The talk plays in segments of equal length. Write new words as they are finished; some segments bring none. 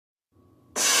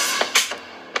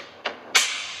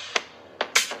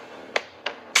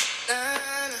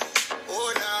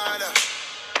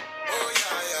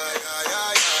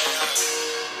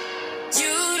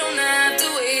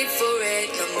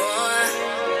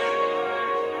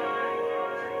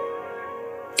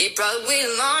It probably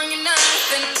waited long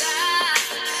enough, and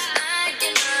I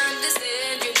can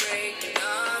understand you breaking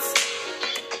off.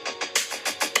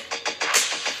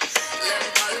 Love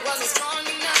probably wasn't strong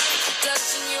enough,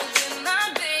 touching you with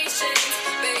my patience.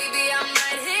 Baby, I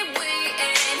might hit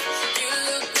waiting. You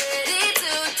look ready to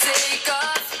take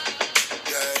off.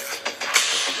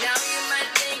 Now you might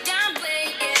think I'm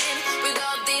playing with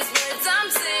all these words I'm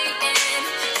saying.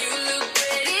 You look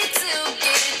ready to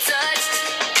get touched.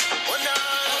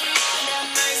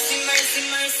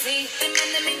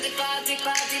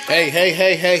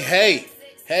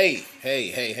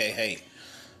 Hey.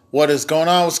 What is going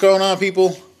on? What's going on,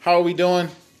 people? How are we doing?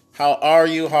 How are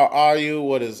you?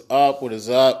 What is up? What is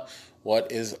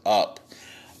up?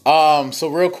 So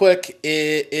real quick,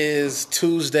 it is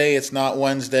Tuesday. It's not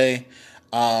Wednesday.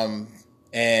 And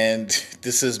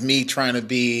this is me trying to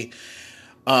be,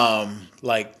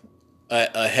 like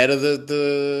ahead of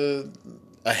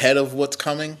ahead of what's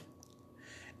coming.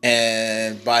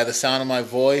 And by the sound of my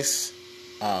voice,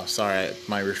 sorry,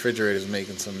 my refrigerator is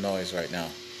making some noise right now.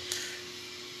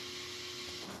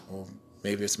 Well,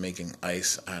 maybe it's making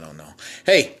ice. I don't know.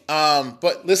 Hey,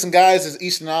 but listen, guys, it's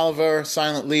Easton Oliver,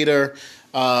 Silent Leader,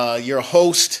 your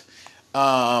host.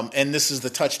 And this is the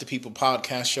Touch the People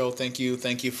podcast show. Thank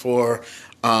you for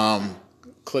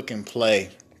click and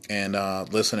play and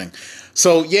listening.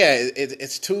 So yeah,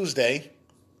 it's Tuesday.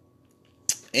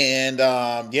 And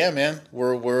yeah, man,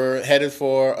 we're headed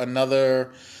for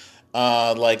another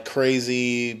like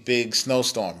crazy big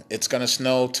snowstorm. It's gonna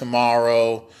snow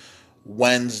tomorrow,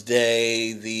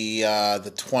 Wednesday, the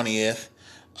 20th.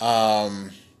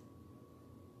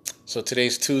 So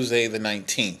today's Tuesday, the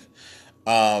 19th.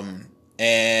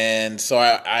 And so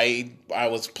I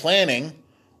was planning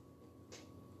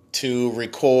to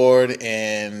record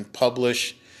and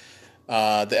publish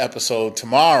the episode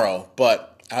tomorrow, but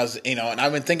and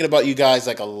I've been thinking about you guys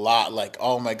like a lot, like,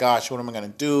 oh my gosh, what am I going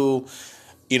to do?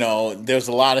 There's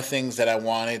a lot of things that I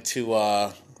wanted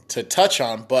to touch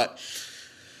on, but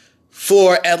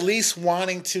for at least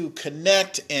wanting to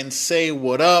connect and say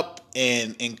what up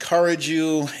and encourage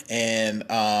you and,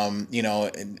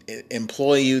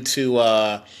 employ you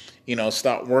to,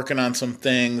 start working on some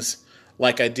things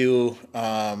like I do,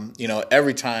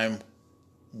 every time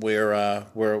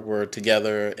we're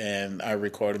together and I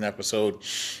record an episode.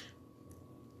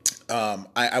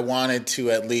 I wanted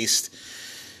to at least,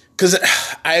 because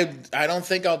I don't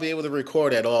think I'll be able to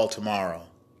record at all tomorrow.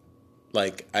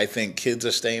 Like, I think kids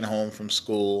are staying home from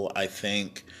school. I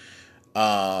think,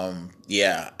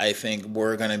 I think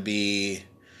we're going to be,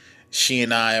 she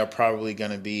and I are probably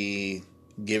going to be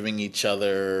giving each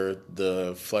other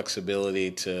the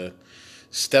flexibility to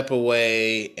step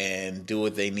away and do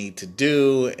what they need to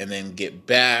do and then get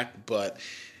back. But,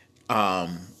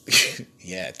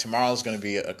 yeah, tomorrow's going to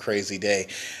be a crazy day.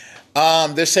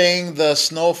 They're saying the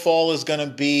snowfall is going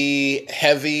to be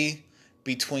heavy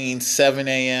between 7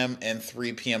 a.m. and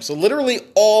 3 p.m. So literally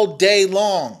all day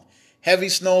long, heavy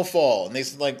snowfall. And they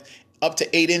said like up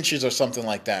to 8 inches or something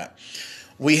like that.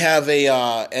 We have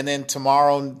and then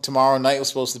tomorrow night was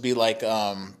supposed to be like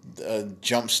a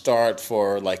jump start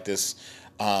for like this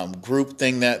group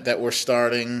thing that we're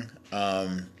starting.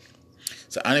 So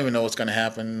I don't even know what's going to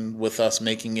happen with us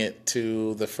making it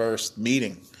to the first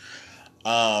meeting.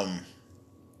 That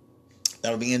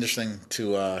would be interesting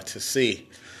to see.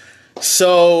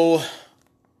 So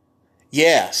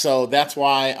yeah, so that's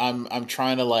why I'm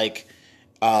trying to like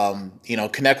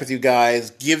connect with you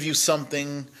guys, give you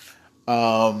something.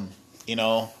 I'm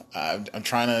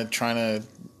trying to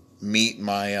meet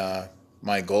my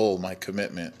my goal, my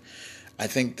commitment. I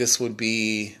think this would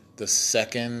be the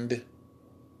 2nd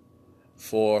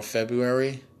for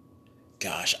February.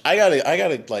 Gosh, I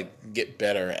gotta like get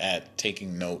better at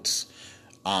taking notes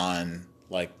on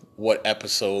like what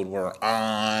episode we're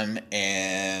on,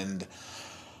 and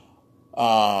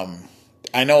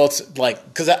I know it's like,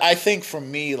 because I think for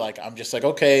me, like, I'm just like,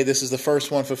 okay, this is the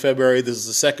first one for February, this is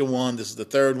the second one, this is the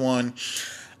third one.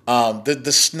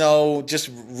 The snow, just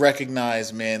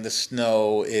recognize, man, the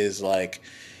snow is like,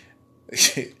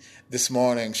 this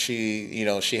morning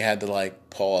she had to like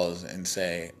pause and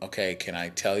say, okay, can I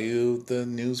tell you the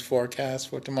news forecast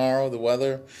for tomorrow, the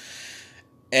weather?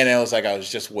 And it was like, I was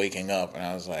just waking up and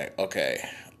I was like, okay,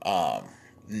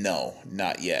 no,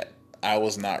 not yet. I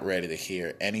was not ready to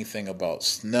hear anything about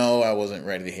snow. I wasn't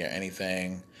ready to hear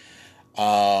anything.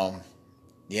 And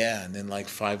then like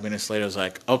 5 minutes later, I was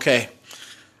like, okay,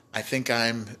 I think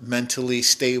I'm mentally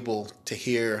stable to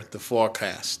hear the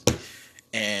forecast.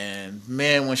 And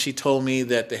man, when she told me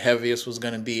that the heaviest was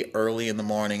going to be early in the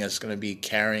morning, it's going to be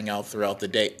carrying out throughout the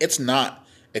day. It's not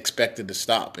expected to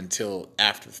stop until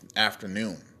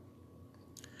afternoon.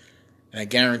 And I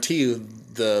guarantee you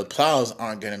the plows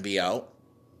aren't going to be out.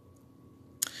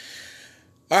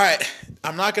 All right,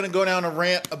 I'm not going to go down a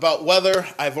rant about weather.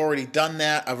 I've already done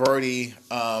that. I've already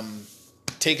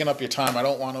taken up your time. I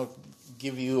don't want to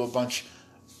give you a bunch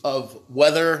of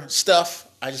weather stuff.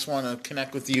 I just want to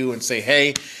connect with you and say,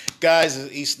 hey, guys, this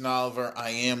is Easton Oliver. I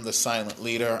am the silent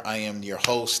leader. I am your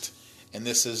host, and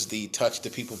this is the Touch the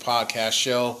People podcast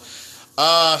show.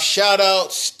 Shout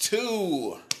outs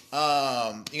to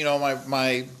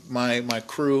my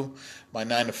crew, my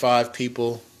 9 to 5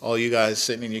 people, all you guys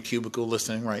sitting in your cubicle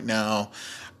listening right now,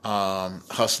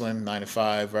 hustling 9 to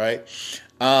 5, right?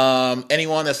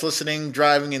 Anyone that's listening,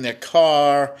 driving in their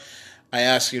car, I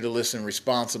ask you to listen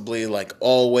responsibly, like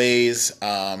always.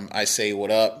 I say what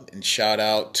up and shout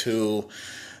out to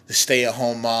the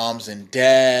stay-at-home moms and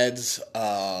dads,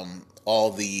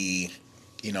 all the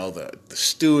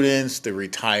students, the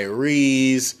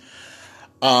retirees,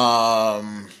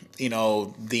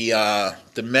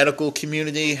 the medical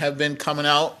community have been coming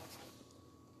out,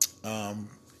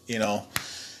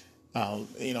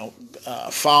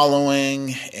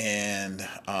 following and,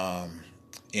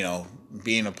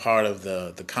 being a part of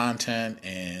the content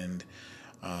and,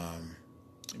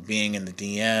 being in the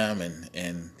DM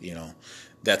and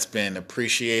that's been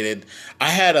appreciated. I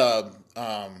had an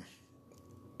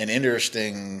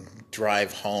interesting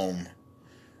drive home a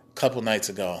couple nights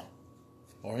ago,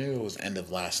 or maybe it was end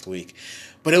of last week,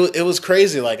 but it was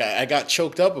crazy. Like I got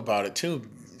choked up about it too,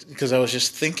 because I was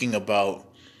just thinking about,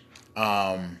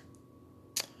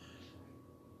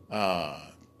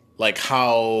 like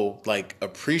how like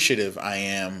appreciative I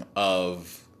am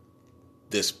of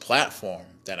this platform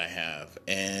that I have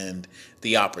and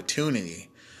the opportunity.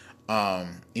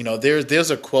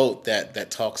 There's a quote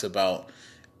that talks about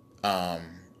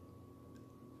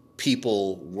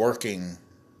people working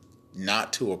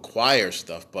not to acquire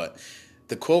stuff, but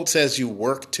the quote says you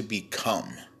work to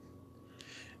become.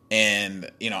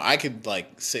 And, I could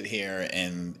like sit here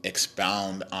and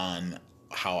expound on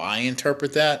how I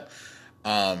interpret that.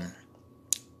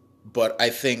 But I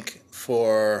think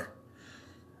for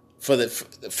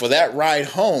that ride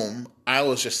home, I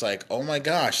was just like, oh my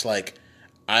gosh, like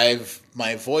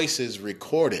my voice is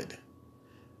recorded.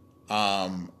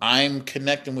 I'm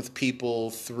connecting with people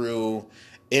through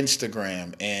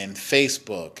Instagram and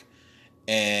Facebook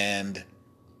and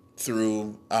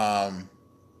through,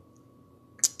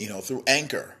 through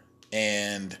Anchor.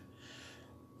 And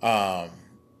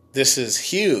this is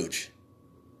huge.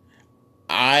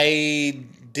 I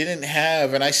didn't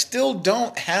have, and I still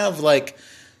don't have, like,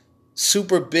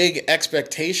 super big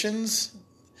expectations.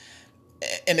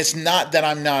 And it's not that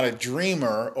I'm not a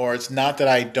dreamer, or it's not that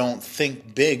I don't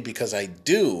think big, because I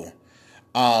do.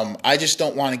 I just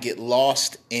don't want to get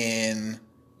lost in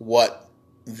what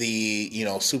the,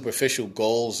 superficial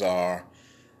goals are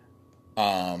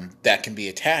that can be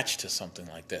attached to something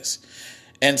like this.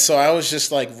 And so I was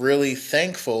just like really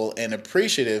thankful and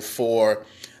appreciative for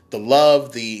the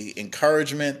love, the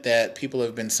encouragement that people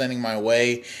have been sending my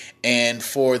way, and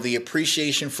for the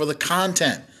appreciation for the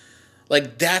content.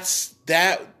 Like that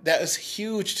is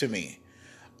huge to me.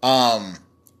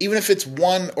 Even if it's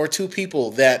 1 or 2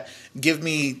 people that give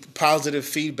me positive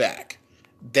feedback,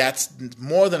 that's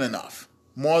more than enough.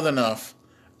 More than enough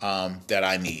that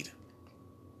I need.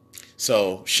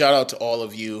 So shout out to all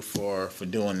of you for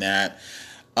doing that.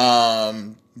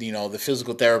 The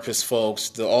physical therapist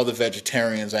folks, all the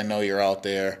vegetarians, I know you're out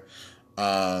there.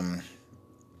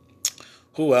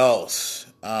 Who else?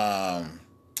 The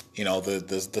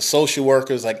social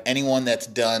workers, like anyone that's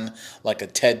done like a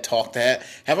TED Talk.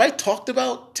 Have I talked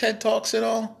about TED Talks at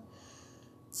all?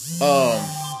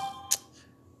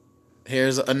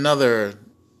 Here's another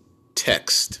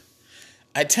text.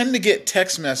 I tend to get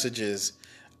text messages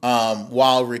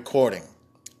while recording.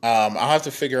 I'll have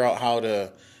to figure out how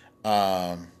to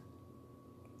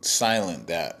silent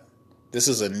that. This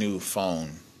is a new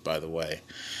phone, by the way.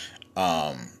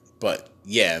 But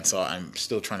yeah, so I'm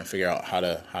still trying to figure out how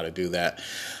to do that.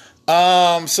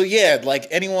 So yeah, like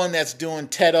anyone that's doing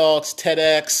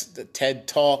TEDx, the TED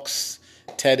Talks,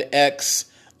 TEDx,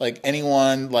 like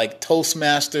anyone, like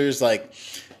Toastmasters, like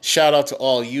shout out to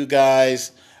all you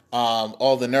guys,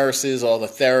 all the nurses, all the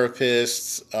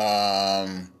therapists,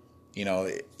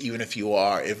 even if you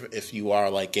are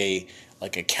like a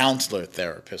counselor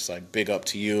therapist, like big up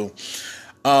to you.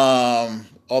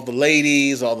 All the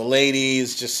ladies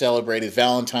just celebrated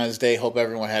Valentine's Day. Hope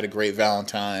everyone had a great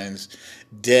Valentine's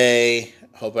Day.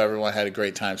 Hope everyone had a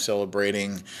great time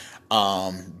celebrating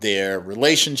their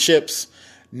relationships,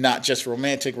 not just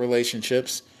romantic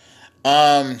relationships.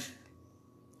 Anyone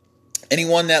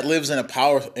that lives in a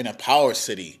power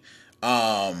city,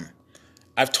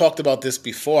 I've talked about this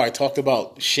before. I talked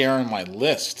about sharing my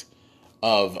list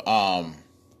of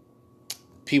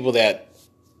people that,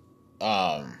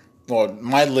 or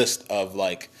my list of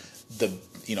like the,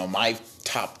 my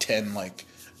top 10 like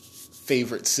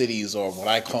favorite cities, or what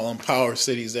I call them power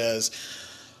cities as.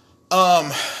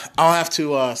 I'll have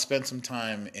to spend some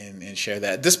time and share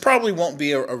that. This probably won't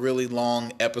be a really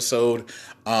long episode.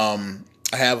 I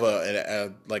have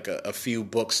a few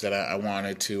books that I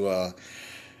wanted to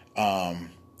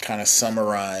kind of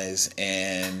summarize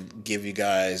and give you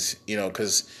guys,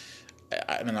 because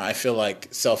I don't know, I feel like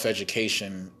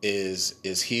self-education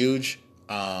is huge,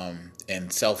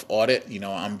 and self-audit.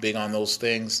 I'm big on those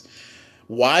things.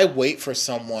 Why wait for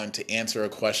someone to answer a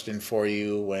question for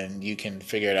you when you can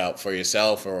figure it out for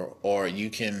yourself, or you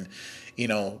can,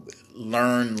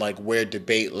 learn like where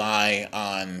debate lie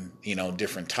on,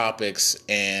 different topics,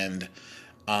 and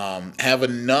have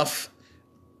enough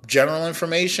general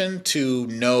information to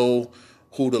know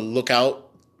who to look out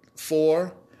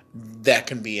for. That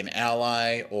can be an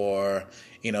ally, or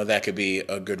that could be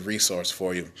a good resource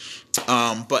for you.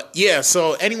 But yeah,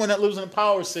 so anyone that lives in a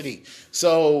power city,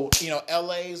 so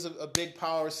LA is a big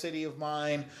power city of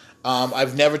mine.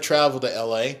 I've never traveled to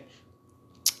LA,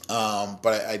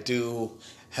 but I do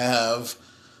have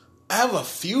a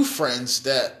few friends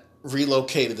that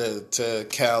relocated to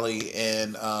Cali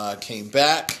and came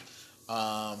back.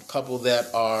 A couple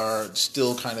that are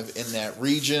still kind of in that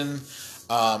region.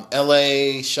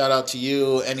 LA, shout out to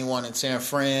you. Anyone in San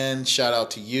Fran, shout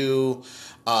out to you.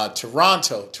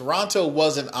 Toronto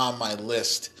wasn't on my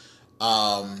list,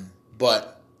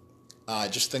 but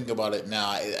just think about it now.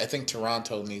 I think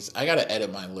Toronto needs. I gotta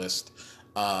edit my list.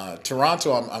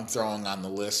 Toronto, I'm throwing on the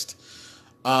list.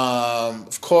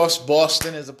 Of course,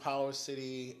 Boston is a power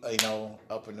city.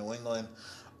 Up in New England,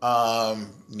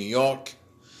 New York.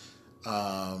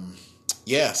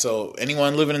 Yeah, so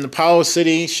anyone living in the power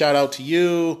city, shout out to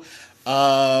you.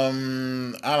 I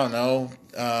don't know,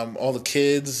 all the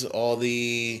kids, all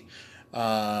the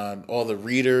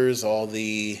readers, all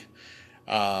the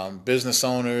business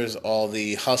owners, all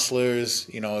the hustlers.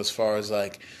 As far as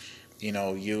like, you have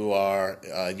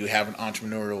an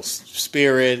entrepreneurial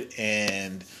spirit,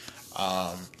 and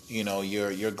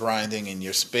you're grinding in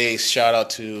your space. Shout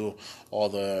out to all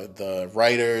the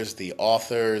writers, the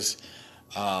authors.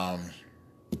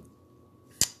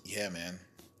 Yeah, man.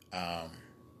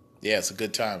 Yeah, it's a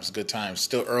good time. It's a good time.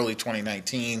 Still early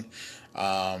 2019.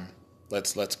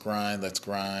 Let's grind. Let's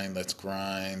grind. Let's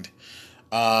grind.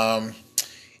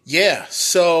 Yeah.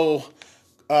 So,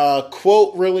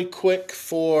 quote really quick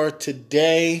for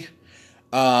today.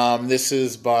 This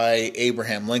is by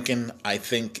Abraham Lincoln. I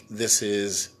think this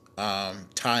is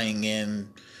tying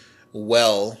in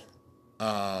well.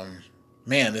 Man,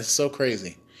 this is so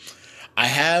crazy.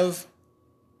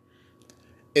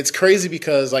 It's crazy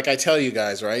because, like I tell you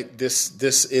guys, right?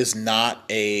 This is not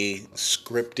a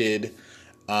scripted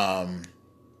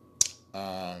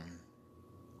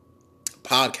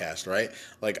podcast, right?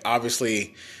 Like,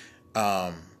 obviously,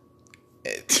 I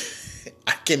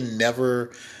can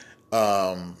never.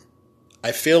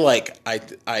 I feel like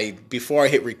I before I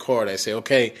hit record, I say,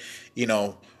 okay,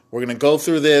 we're gonna go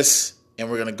through this, and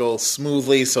we're gonna go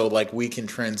smoothly, so like we can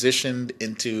transition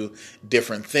into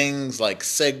different things, like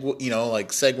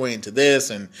segue into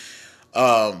this, and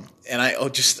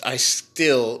I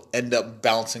still end up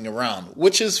bouncing around,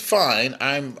 which is fine.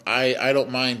 I don't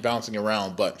mind bouncing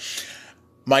around, but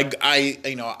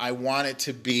I want it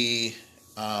to be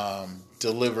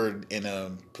delivered in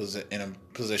a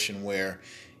position where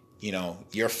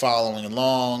you're following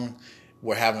along,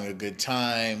 we're having a good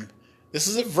time. This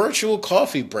is a virtual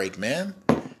coffee break, man.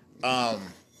 And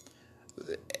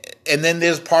then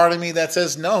there's part of me that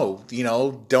says no,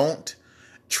 don't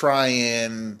try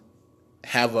and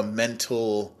have a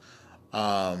mental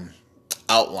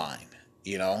outline,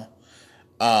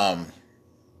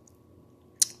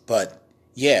 but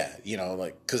yeah,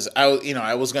 because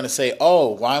I was going to say, oh,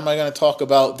 why am I going to talk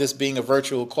about this being a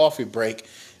virtual coffee break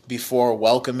before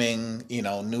welcoming,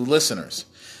 new listeners?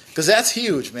 Because that's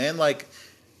huge, man. Like,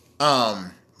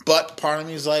 but part of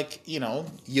me is like,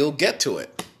 you'll get to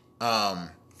it.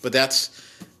 But that's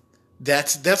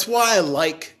why I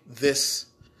like this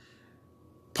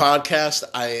podcast.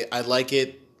 I like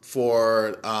it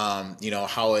for,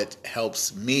 how it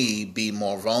helps me be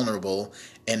more vulnerable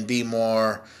and be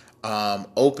more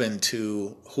open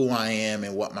to who I am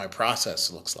and what my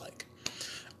process looks like.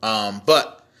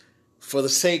 But for the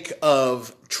sake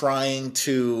of trying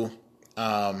to,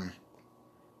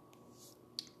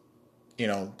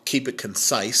 keep it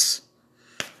concise,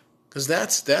 because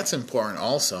that's important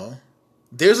also.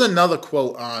 There's another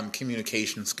quote on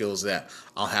communication skills that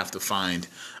I'll have to find.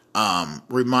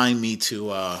 Remind me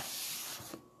to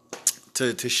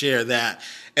share that.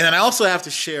 And then I also have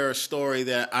to share a story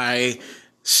that I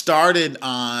started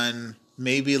on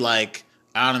maybe like,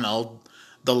 I don't know,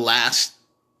 the last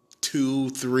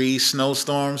 2-3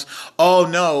 snowstorms. Oh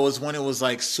no, it was when it was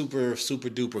like super, super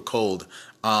duper cold.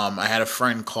 I had a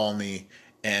friend call me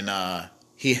and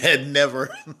he had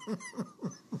never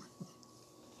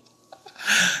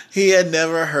he had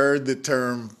never heard the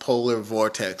term polar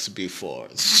vortex before.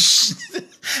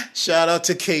 Shout out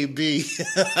to KB.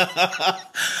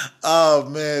 Oh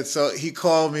man, so he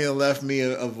called me and left me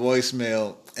a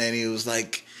voicemail, and he was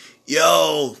like,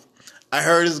 "Yo, I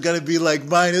heard it's gonna be like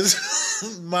minus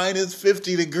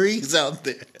 50 degrees out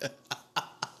there."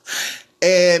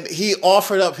 And he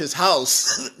offered up his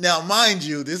house. Now, mind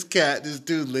you, this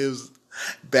dude lives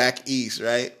back east,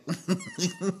 right?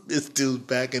 This dude's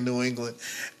back in New England.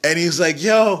 And he was like,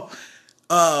 "Yo,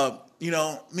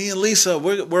 me and Lisa,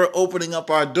 we're opening up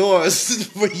our doors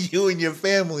for you and your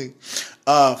family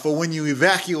for when you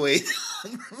evacuate."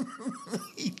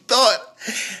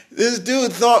 This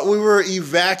dude thought we were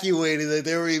evacuating, that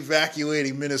they were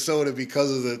evacuating Minnesota because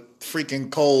of the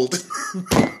freaking cold.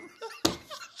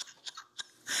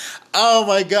 Oh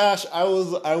my gosh, I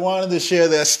wanted to share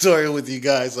that story with you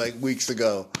guys like weeks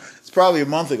ago. It's probably a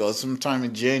month ago, sometime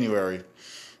in January.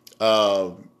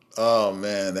 Oh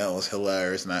man, that was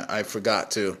hilarious, and I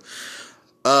forgot to.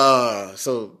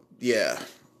 So yeah.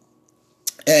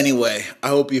 Anyway, I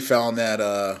hope you found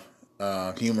that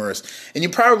humorous, and you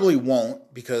probably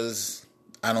won't, because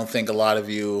I don't think a lot of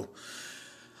you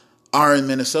are in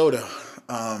Minnesota.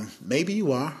 Maybe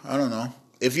you are. I don't know.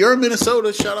 If you're in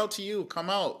Minnesota, shout out to you. Come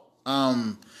out.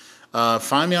 Find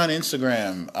me on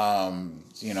Instagram.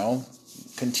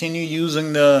 Continue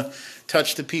using the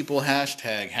Touch the People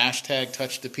hashtag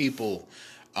Touch the People.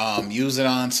 Use it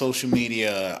on social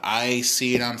media. I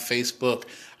see it on Facebook.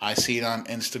 I see it on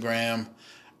Instagram.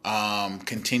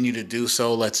 Continue to do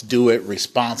so. Let's do it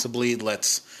responsibly.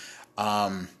 Let's,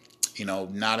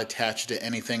 not attach to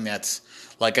anything that's,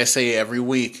 like I say every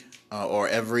week, or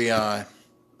every time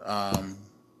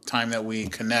that we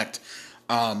connect.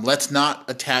 Let's not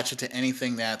attach it to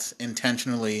anything that's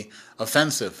intentionally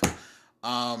offensive.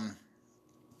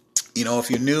 If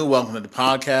you're new, welcome to the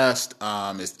podcast.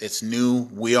 It's new.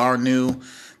 We are new.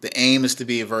 The aim is to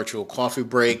be a virtual coffee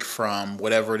break from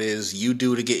whatever it is you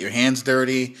do to get your hands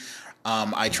dirty.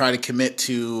 I try to commit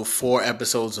to 4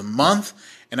 episodes a month,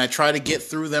 and I try to get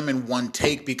through them in one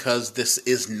take, because this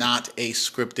is not a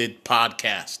scripted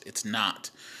podcast. It's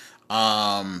not.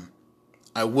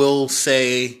 I will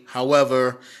say,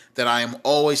 however, that I am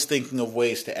always thinking of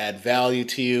ways to add value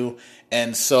to you.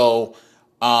 And so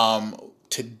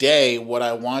today, what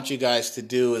I want you guys to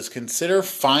do is consider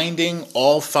finding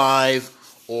all 5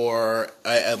 or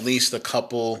at least a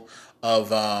couple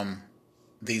of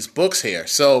these books here.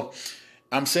 So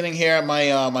I'm sitting here at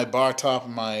my bar top,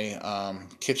 my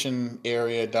kitchen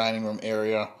area, dining room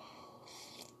area.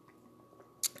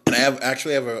 And I have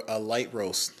a light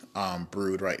roast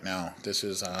brewed right now. This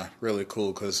is really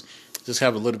cool because just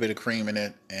have a little bit of cream in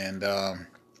it, and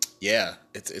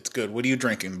it's good. What are you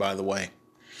drinking, by the way?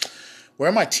 Where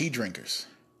are my tea drinkers?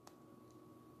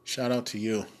 Shout out to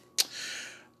you.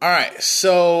 All right,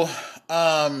 so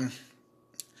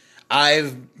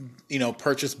I've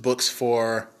purchased books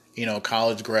for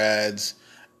college grads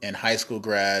and high school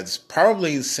grads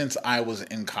probably since I was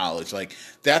in college. Like,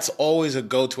 that's always a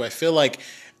go-to. I feel like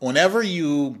whenever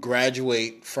you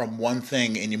graduate from one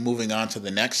thing and you're moving on to the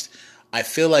next, I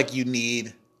feel like you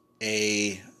need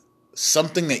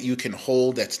something that you can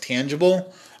hold that's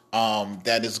tangible,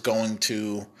 that is going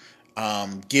to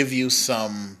give you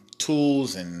some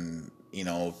tools and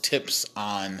tips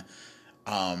on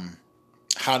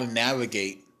how to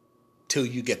navigate till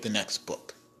you get the next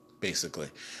book, basically.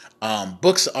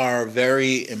 Books are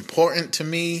very important to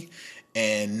me,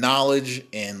 and knowledge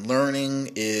and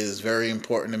learning is very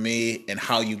important to me, and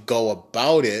how you go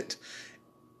about it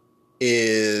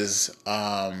is,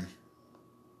 up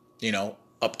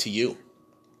to you.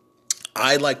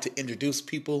 I like to introduce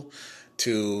people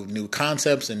to new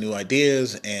concepts and new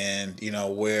ideas, and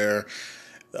where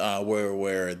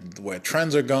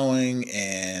trends are going,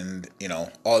 and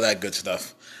all that good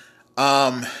stuff.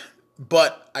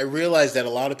 But I realize that a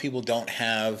lot of people don't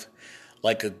have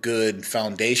like a good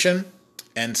foundation,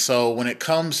 and so when it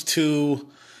comes to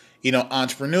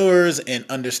entrepreneurs and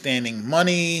understanding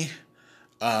money,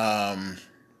 I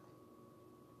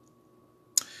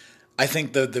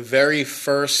think the very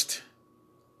first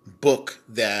book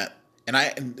that,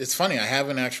 and it's funny, I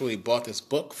haven't actually bought this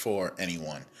book for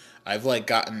anyone. I've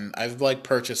like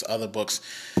purchased other books.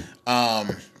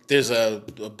 There's a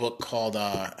book called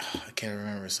I can't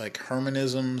remember. It's like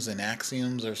Hermenisms and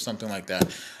Axioms or something like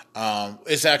that.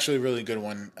 It's actually a really good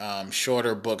one.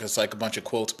 Shorter book. It's like a bunch of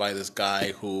quotes by this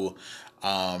guy who,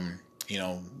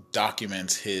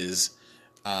 documents his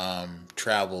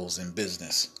travels in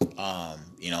business.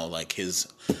 Like his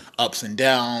ups and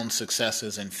downs,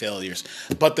 successes and failures.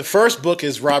 But the first book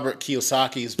is Robert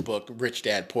Kiyosaki's book, Rich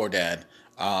Dad, Poor Dad,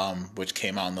 which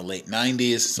came out in the late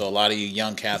 90s. So a lot of you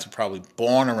young cats were probably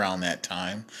born around that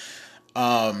time.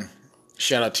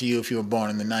 Shout out to you if you were born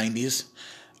in the 90s.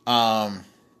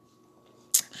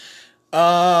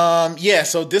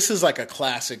 So this is like a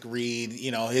classic read,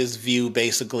 his view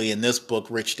basically in this book,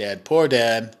 Rich Dad, Poor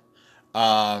Dad.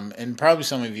 And probably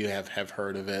some of you have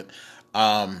heard of it.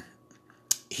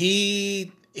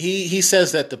 He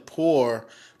says that the poor,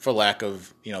 for lack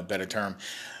of, better term,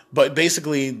 but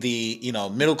basically the,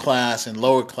 middle class and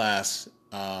lower class,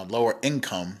 lower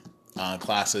income,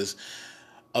 classes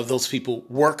of those people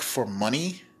work for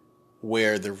money,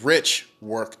 where the rich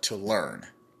work to learn.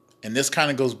 And this kind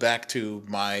of goes back to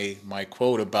my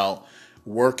quote about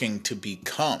working to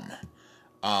become,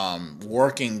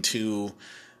 working to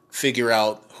figure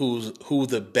out who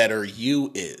the better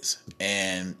you is.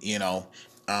 And,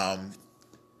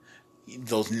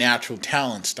 those natural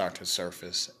talents start to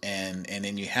surface, and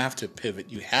then you have to pivot.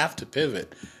 You have to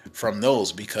pivot from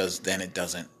those, because then it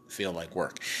doesn't feel like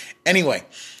work. Anyway,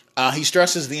 he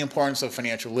stresses the importance of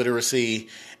financial literacy.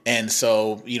 And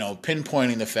so,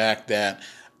 pinpointing the fact that,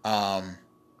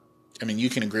 you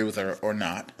can agree with her or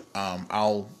not.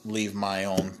 I'll leave my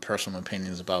own personal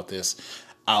opinions about this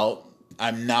out.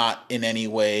 I'm not in any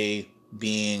way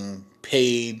being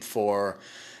paid for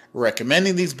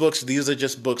recommending these books. These are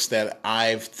just books that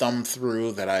I've thumbed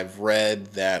through, that I've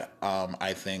read, that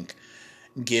I think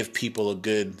give people a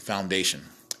good foundation.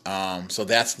 So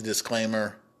that's the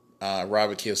disclaimer.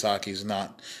 Robert Kiyosaki is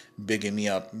not bigging me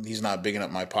up. He's not bigging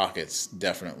up my pockets.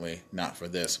 Definitely not for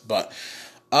this. But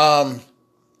so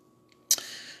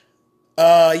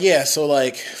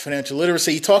like financial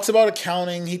literacy. He talks about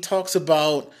accounting. He talks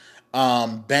about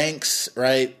banks,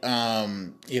 right?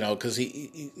 Because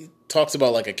he talks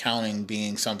about like accounting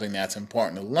being something that's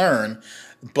important to learn,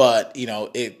 but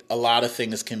a lot of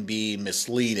things can be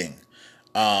misleading.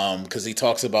 Because he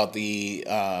talks about the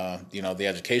the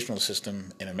educational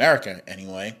system in America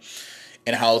anyway,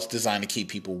 and how it's designed to keep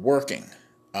people working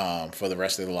for the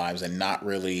rest of their lives, and not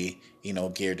really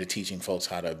geared to teaching folks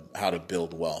how to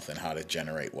build wealth and how to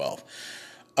generate wealth.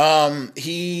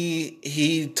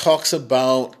 He talks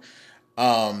about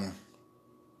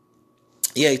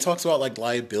he talks about like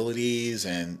liabilities,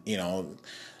 and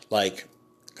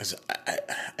because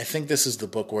I think this is the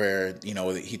book where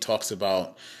he talks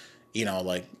about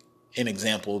like an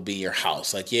example would be your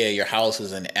house. Like, your house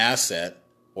is an asset,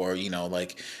 or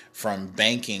like from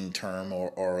banking term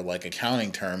or like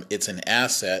accounting term, it's an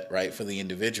asset, right, for the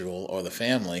individual or the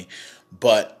family.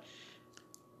 But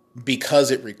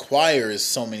because it requires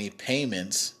so many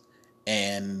payments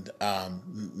and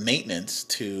maintenance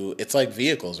it's like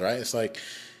vehicles, right? It's like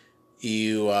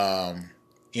you got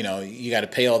to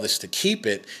pay all this to keep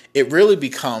it. It really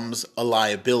becomes a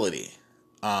liability.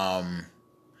 Kiyosaki,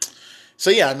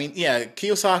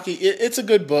 it's a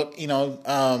good book.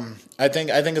 I think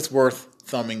it's worth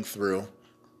thumbing through.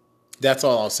 That's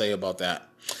all I'll say about that.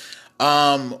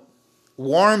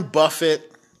 Warren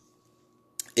Buffett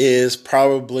is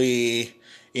probably,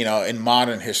 in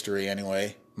modern history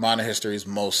anyway, modern history's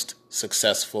most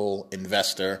successful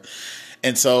investor.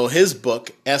 And so his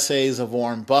book, Essays of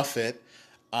Warren Buffett,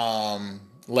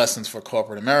 Lessons for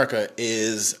Corporate America,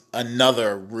 is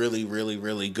another really, really,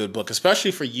 really good book, especially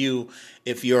for you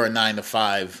if you're a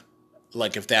 9-to-5.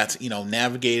 Like if that's,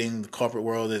 navigating the corporate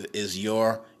world is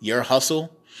your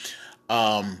hustle.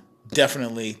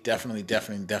 Definitely pick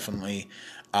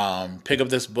up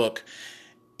this book.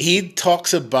 He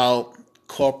talks about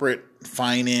corporate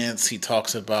finance. He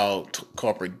talks about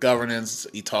corporate governance.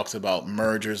 He talks about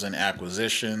mergers and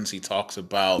acquisitions. He talks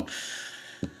about,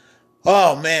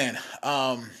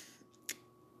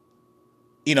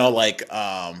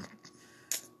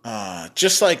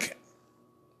 just like,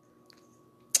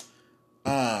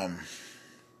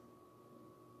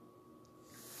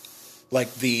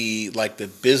 the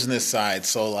business side.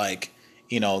 So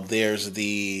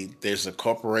there's a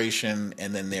corporation,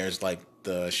 and then there's like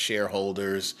the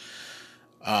shareholders.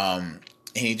 And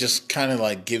he just kind of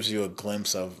like gives you a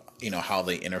glimpse of, how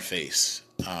they interface.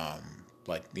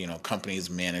 like, company's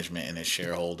management and its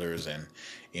shareholders, and,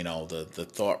 the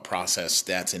thought process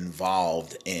that's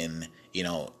involved in,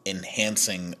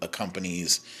 enhancing a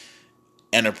company's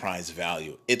enterprise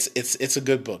value. It's a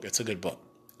good book. It's a good book.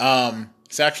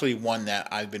 It's actually one that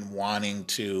I've been wanting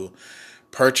to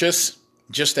purchase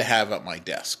just to have at my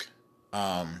desk.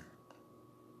 You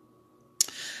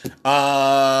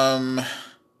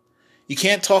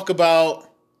can't talk about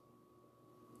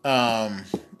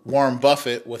Warren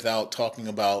Buffett without talking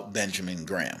about Benjamin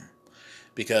Graham,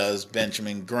 because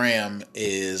Benjamin Graham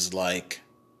is like,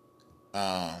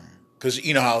 because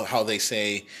you know how they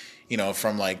say,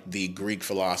 from like the Greek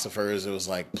philosophers, it was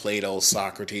like Plato,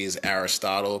 Socrates,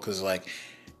 Aristotle, because like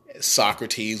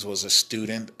Socrates was a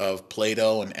student of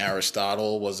Plato and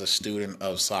Aristotle was a student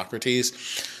of Socrates.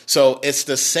 So it's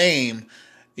the same,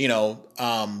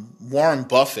 Warren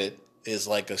Buffett is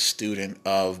like a student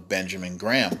of Benjamin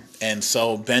Graham. And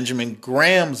so Benjamin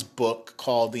Graham's book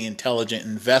called The Intelligent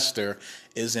Investor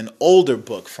is an older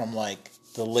book from like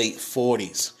the late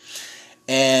 40s.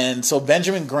 And so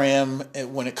Benjamin Graham,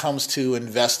 when it comes to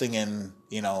investing in,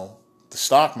 the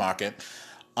stock market,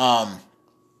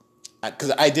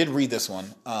 because I did read this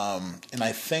one, and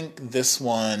I think this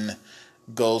one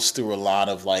goes through a lot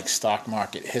of like stock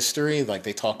market history. Like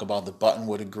they talk about the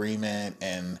Buttonwood Agreement,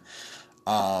 and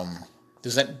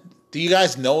do you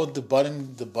guys know what the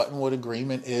Buttonwood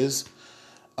Agreement is?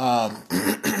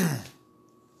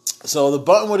 So the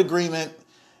Buttonwood Agreement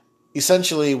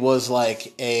essentially was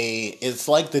like it's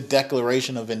like the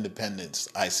Declaration of Independence,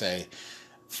 I say.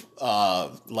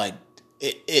 Like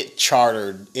it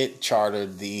chartered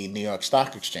the New York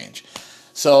Stock Exchange.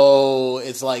 So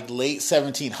it's like late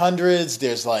 1700s.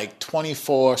 There's like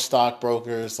 24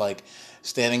 stockbrokers like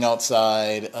standing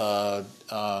outside a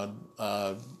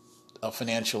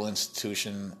financial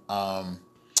institution,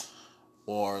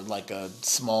 or like a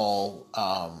small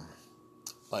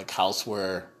like house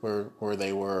where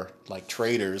they were like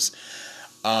traders,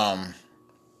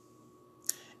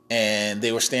 and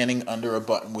they were standing under a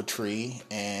buttonwood tree,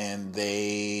 and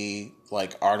they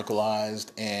like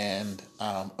articleized and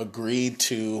agreed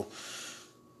to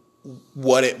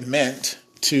what it meant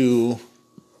to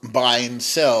buy and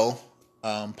sell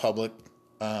public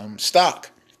stock.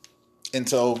 And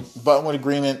so Buttonwood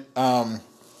Agreement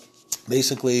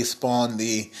basically spawned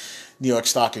the New York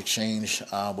Stock Exchange,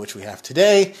 which we have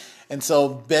today. And so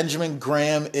Benjamin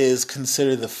Graham is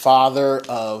considered the father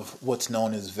of what's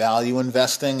known as value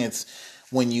investing. It's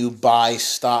when you buy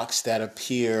stocks that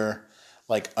appear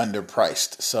like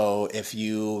underpriced. So if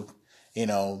you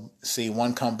see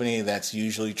one company that's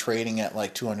usually trading at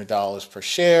like $200 per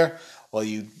share, well,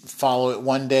 you follow it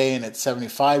one day and it's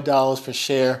 $75 per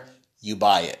share, you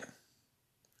buy it.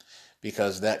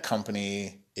 Because that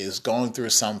company is going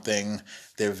through something,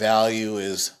 their value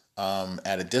is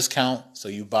at a discount, so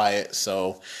you buy it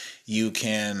so you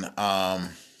can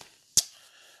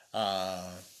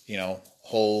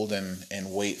hold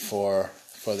and wait for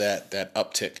that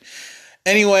uptick.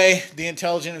 Anyway, The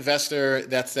Intelligent Investor,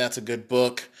 that's a good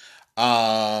book.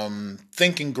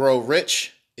 Think and Grow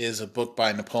Rich is a book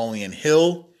by Napoleon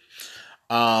Hill.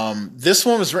 This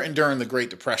one was written during the Great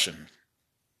Depression.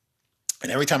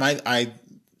 And every time I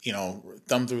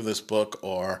thumb through this book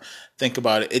or think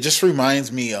about it, it just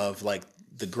reminds me of like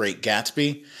The Great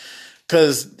Gatsby.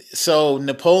 So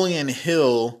Napoleon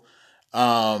Hill,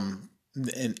 in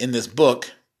this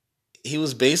book, he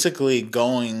was basically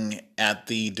going at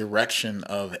the direction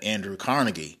of Andrew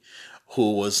Carnegie,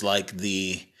 who was like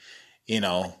the,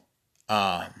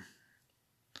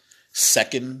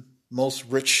 second most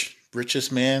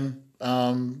richest man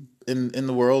in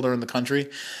the world or in the country.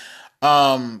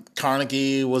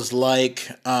 Carnegie was like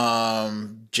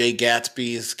Jay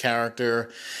Gatsby's character.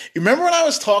 You remember when I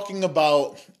was talking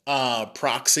about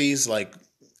proxies, like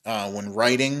when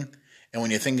writing and when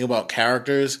you're thinking about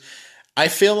characters? I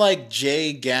feel like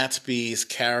Jay Gatsby's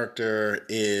character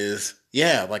is,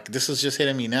 like this is just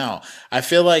hitting me now. I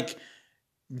feel like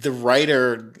the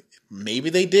writer,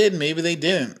 maybe they did, maybe they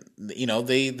didn't.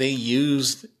 They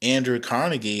used Andrew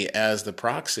Carnegie as the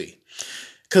proxy.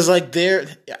 Cause like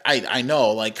I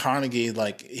know like Carnegie,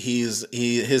 like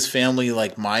his family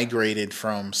like migrated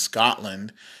from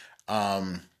Scotland,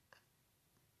 and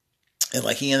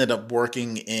like he ended up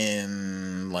working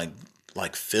in like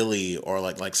Philly or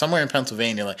like somewhere in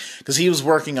Pennsylvania, like because he was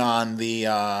working on the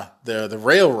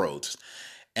railroads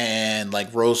and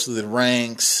like rose through the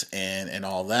ranks and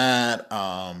all that.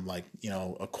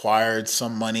 Acquired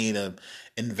some money to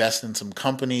invest in some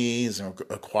companies and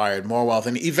acquired more wealth,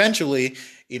 and eventually,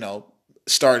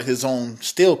 started his own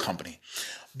steel company.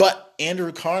 But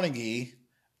Andrew Carnegie,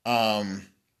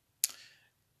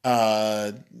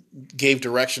 uh, gave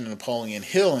direction to Napoleon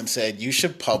Hill and said, you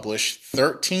should publish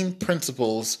 13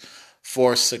 principles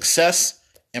for success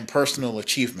and personal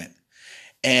achievement.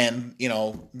 And,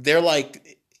 they're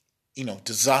like,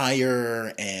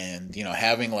 desire and,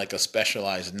 having like a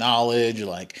specialized knowledge,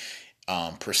 like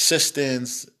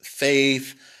persistence,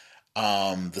 faith,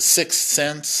 The Sixth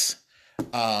Sense.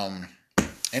 Um,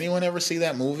 Anyone ever see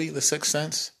that movie, The Sixth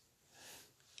Sense?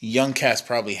 Young cats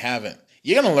probably haven't.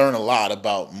 You're gonna learn a lot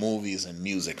about movies and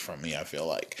music from me, I feel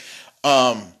like.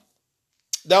 Um,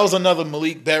 that was another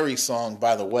Malik Berry song,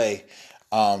 by the way,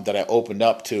 that I opened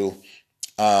up to.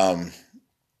 Um,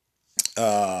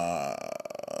 uh,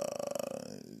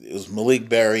 it was Malik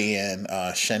Berry and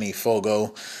Shenny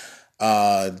Fogo,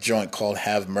 joint called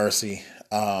 "Have Mercy."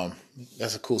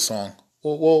 That's a cool song.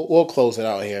 We'll close it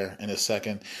out here in a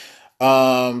second.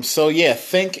 So yeah,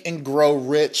 Think and Grow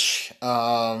Rich.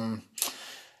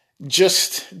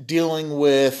 Just dealing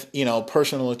with,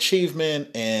 personal achievement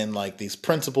and like these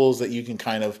principles that you can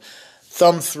kind of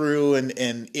thumb through, and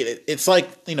it's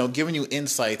like, giving you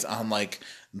insights on like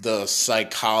the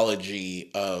psychology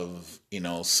of,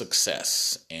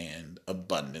 success and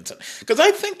abundance. Because I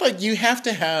think like you have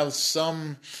to have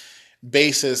some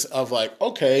basis of like,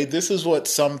 okay, this is what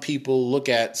some people look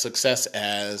at success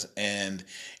as. And,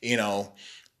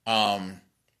 um,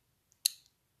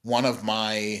 one of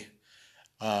my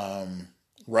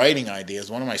writing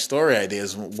ideas, one of my story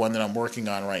ideas, one that I'm working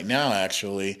on right now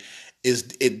actually,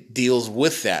 is it deals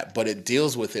with that, but it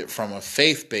deals with it from a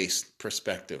faith-based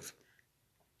perspective.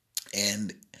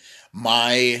 And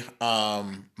my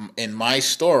in my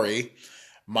story,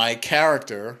 my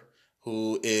character,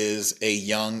 who is a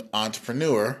young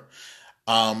entrepreneur,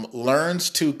 learns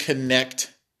to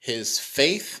connect his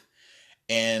faith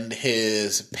and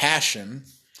his passion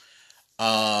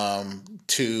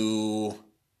to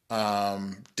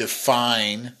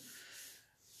define,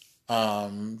 I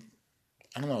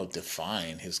don't know,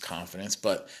 define his confidence,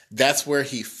 but that's where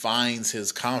he finds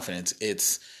his confidence.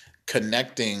 It's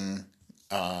connecting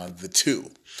the two.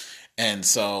 And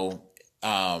so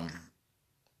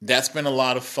that's been a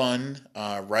lot of fun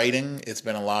writing. It's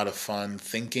been a lot of fun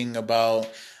thinking about.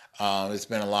 It's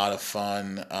been a lot of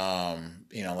fun,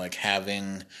 like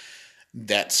having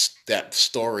that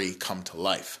story come to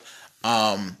life.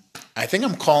 I think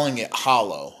I'm calling it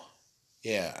Hollow.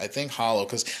 Yeah, I think Hollow,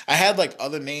 because I had like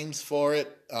other names for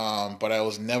it, but I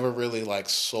was never really like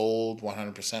sold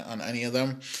 100% on any of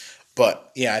them.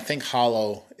 But yeah, I think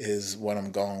Hollow is what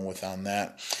I'm going with on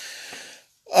that.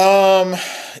 Um,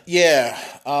 yeah.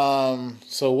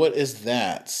 So what is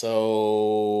that?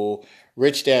 So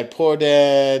Rich Dad Poor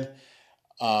Dad,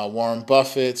 Warren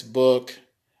Buffett's book,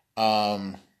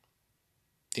 um,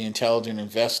 The Intelligent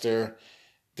Investor.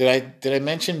 Did I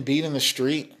mention Beat in the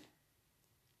Street?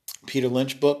 Peter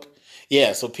Lynch book?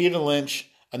 Yeah, so Peter Lynch,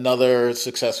 another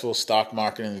successful stock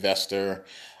market investor.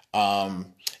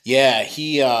 Yeah,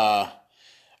 he now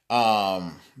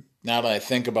that I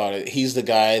think about it, he's the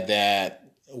guy that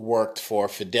worked for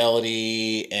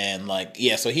Fidelity and like,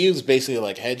 yeah, so he was basically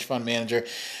like hedge fund manager.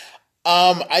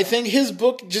 I think his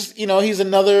book just, he's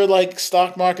another like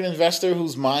stock market investor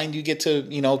whose mind you get to,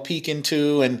 peek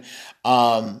into. And,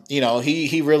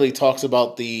 he really talks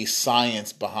about the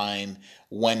science behind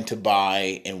when to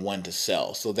buy and when to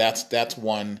sell. So that's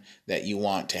one that you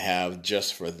want to have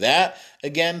just for that.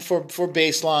 Again, for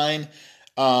baseline,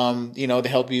 to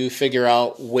help you figure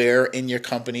out where in your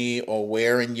company or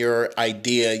where in your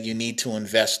idea you need to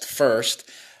invest first.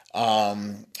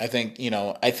 I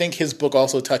think his book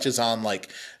also touches on like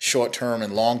short term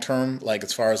and long term, like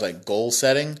as far as like goal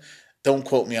setting. Don't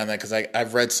quote me on that because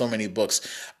I've read so many books.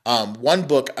 One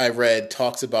book I read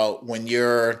talks about when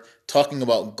you're talking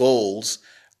about goals.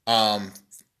 Um,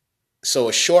 so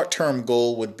a short term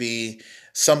goal would be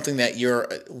something that you're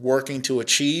working to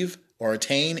achieve or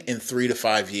attain in 3 to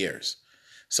 5 years.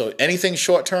 So anything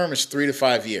short term is 3 to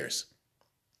 5 years.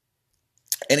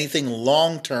 Anything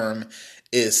long term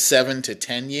is 7 to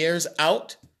 10 years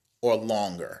out or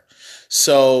longer.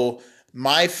 So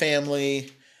my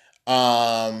family,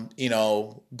 goal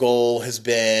has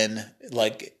been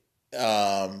like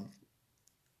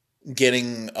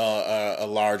getting a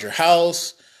larger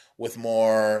house with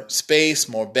more space,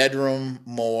 more bedroom,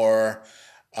 more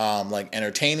like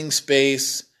entertaining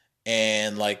space,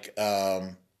 and like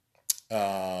a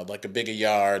bigger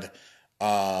yard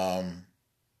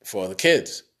for the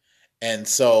kids. And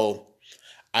so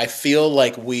I feel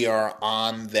like we are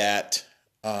on that,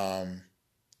 because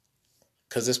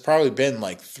it's probably been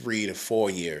like 3 to 4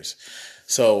 years.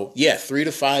 So yeah, 3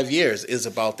 to 5 years is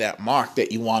about that mark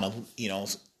that you want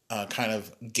to, kind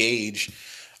of gauge.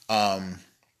 Um,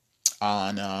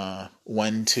 on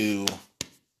when to,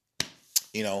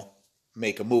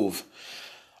 make a move.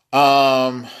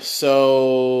 So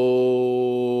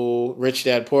Rich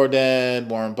Dad Poor Dad,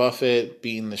 Warren Buffett,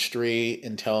 Beating the Street,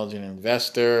 Intelligent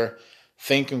Investor,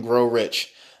 Think and Grow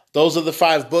Rich. Those are the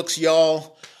 5 books,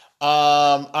 y'all.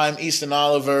 I'm Easton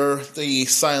Oliver, the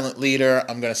silent leader.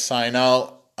 I'm going to sign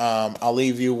out. I'll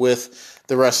leave you with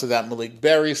the rest of that Malik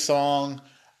Berry song.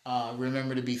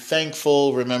 Remember to be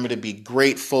thankful. Remember to be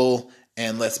grateful.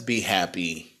 And let's be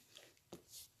happy.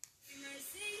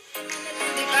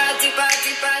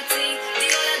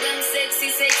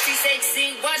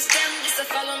 Watch them just to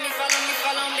follow me.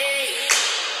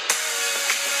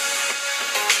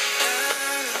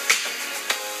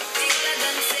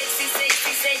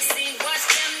 Sexy. Watch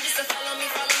them just to follow me.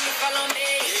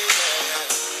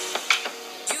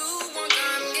 You won't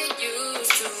come get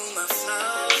used to my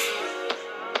flow,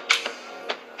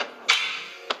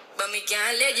 but me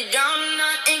can't let you down,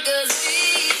 nothing, 'cause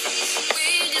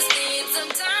we just need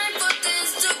some time for this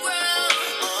to grow.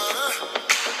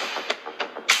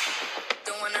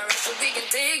 Don't wanna rush it, we can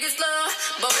take it slow,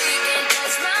 but we can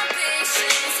touch my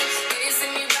patience. You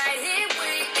see me right here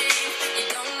waiting. You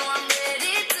don't know I'm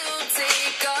ready to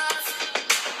take off.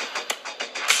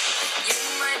 You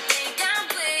might think I'm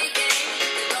playing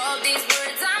with all these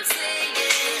words I'm saying.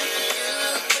 You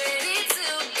look ready to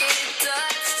get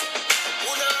touched.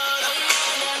 Oh Lord,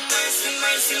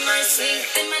 mercy.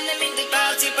 Them and them in the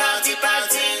party.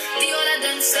 The older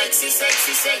than sexy.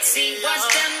 Watch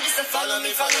them just to follow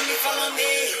me.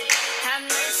 Have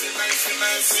mercy. Them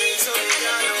and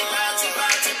them in the party. The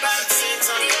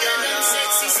older than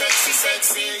sexy.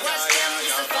 Watch them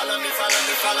just to follow me.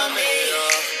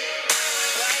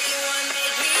 Why you wanna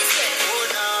make me sweat?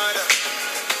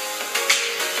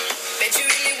 Bet you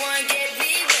really wanna get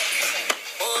me wet.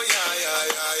 Oh yeah.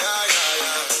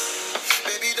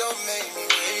 Baby, don't make me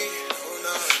wait. Oh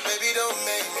no, baby, don't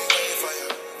make me wait for you.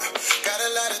 Got a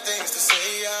lot of things to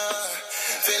say,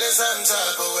 feeling some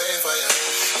type of way for you.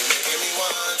 You making me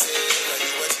want it. Like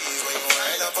you a tease when you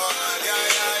wind up on, yeah.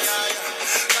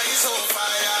 Now you so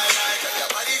fire, your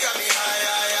body got me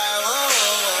high. Oh.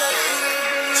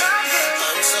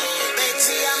 I'm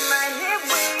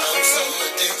so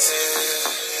addicted.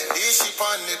 This sheep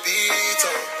on the beat,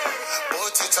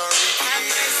 put it on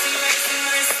repeat.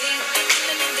 Mercy.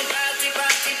 Them in the party.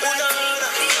 The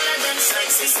older than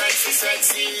sexy.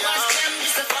 Watch them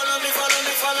just to follow me.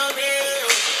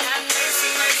 Have mercy.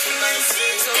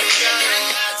 Them in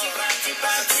the party.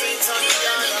 The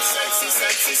older than sexy.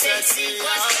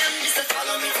 Watch them just to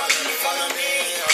follow me.